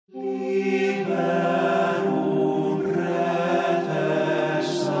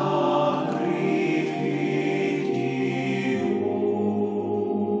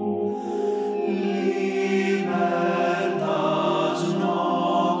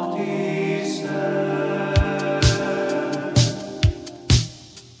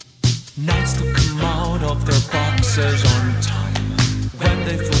On time, when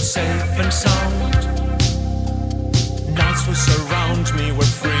they feel safe and sound, nights will surround me with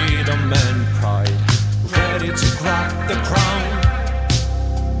freedom and pride, ready to grab the crown.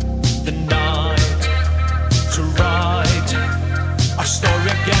 The night to write our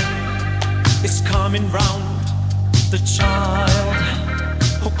story again is coming round. The child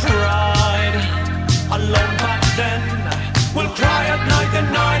who cried alone back then will cry at night. The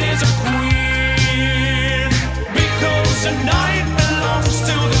night is a queen. Because the night belongs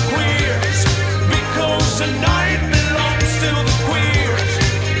to the queers. Because the night belongs to the queers.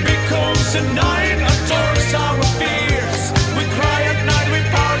 Because the night adores our fears. We cry at night, we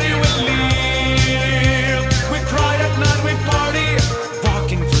party, we live. We cry at night, we party.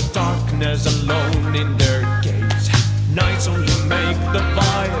 Walking through darkness alone in their gaze. Nights only make the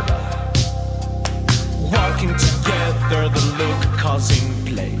vibe. Walking together, the look causing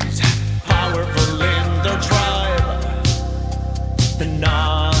plays. Powerful in their tribe. The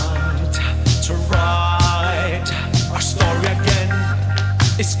night to write our story again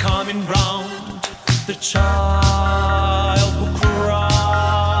is coming round. The child who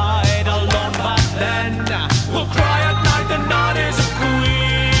cried alone back then will cry at night. The night is a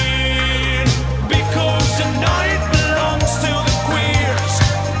queen. Because the night belongs to the queers.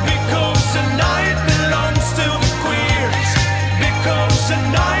 Because the night belongs to the queers. Because the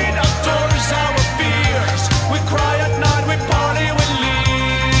night adores our fears. We cry at night, we party, we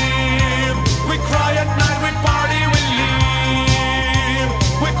live. We cry at night, we party, we live.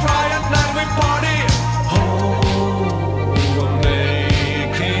 We cry at night, we party. Oh, we're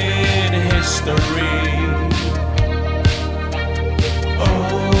making history. Oh,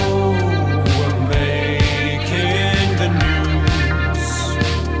 we're making the news.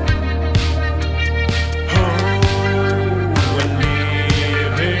 Oh, we're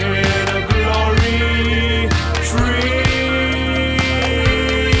living a glory free.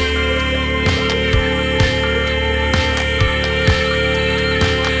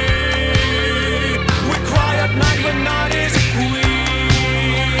 We cry at night when night is a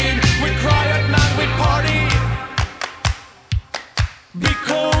queen. We cry at night, we party.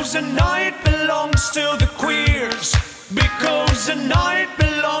 Because the night belongs to the queers. Because the night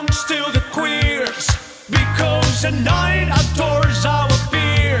belongs to the queers. Because the night adores